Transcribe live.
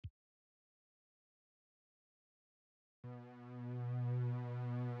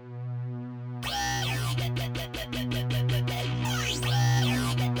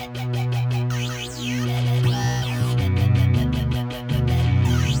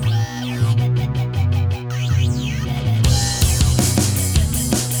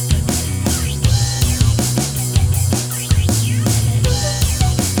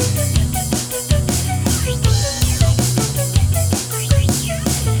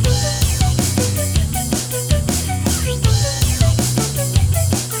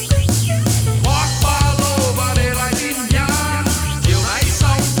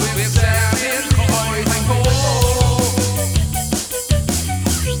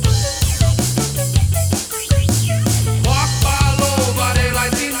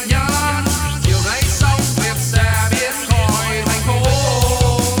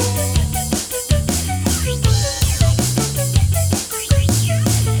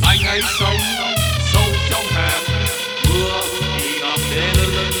đáy sông sâu trong hàm mưa thì ngập đê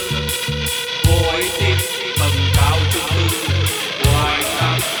lưng cô ấy tin tầng cao chung cư của anh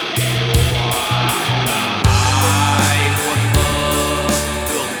ta điều hòa là ai luôn mơ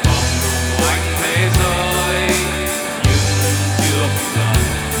tưởng vọng của anh thế giới nhưng chưa một lần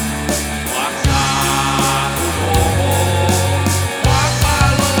thoát ra thủ đô khoác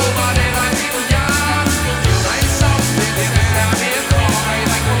ba lô và để lại tin nhắn chiều nay xong thì tìm sẽ biết khỏi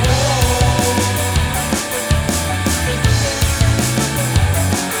thành phố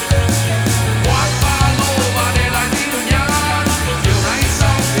khoác ba lô và để lại tin nhắn chiều nay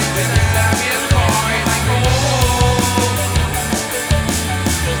xong thì tìm sẽ biết khỏi thành phố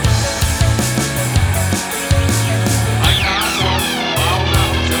anh đã sống bao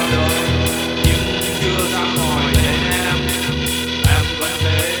năm chờ đợi nhưng chưa ra hỏi tên em vẫn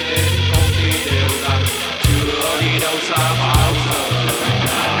thế đến công ty đều rằng chưa đi đâu xa bao giờ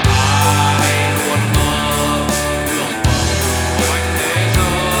ai luôn mơ ước mơ của anh thế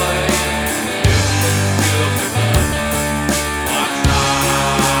giới nhưng chưa một lần thoát ra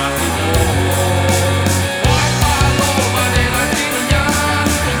thủ đô khoác ba lô và để lại tin nhắn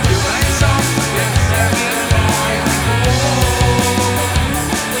chiều nay xong việc sẽ biến khỏi thành phố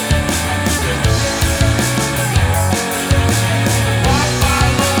khoác ba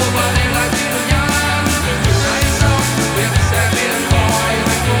lô và để lại tin nhắn chiều nay xong việc sẽ biến khỏi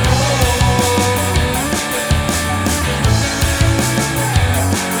thành phố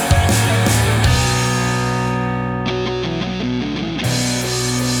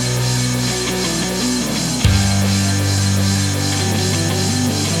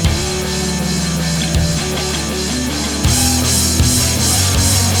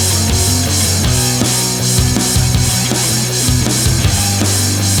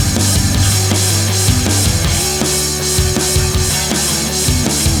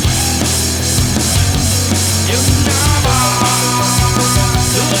những ngã ba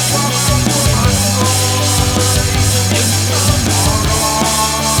lướt qua con phố thành phố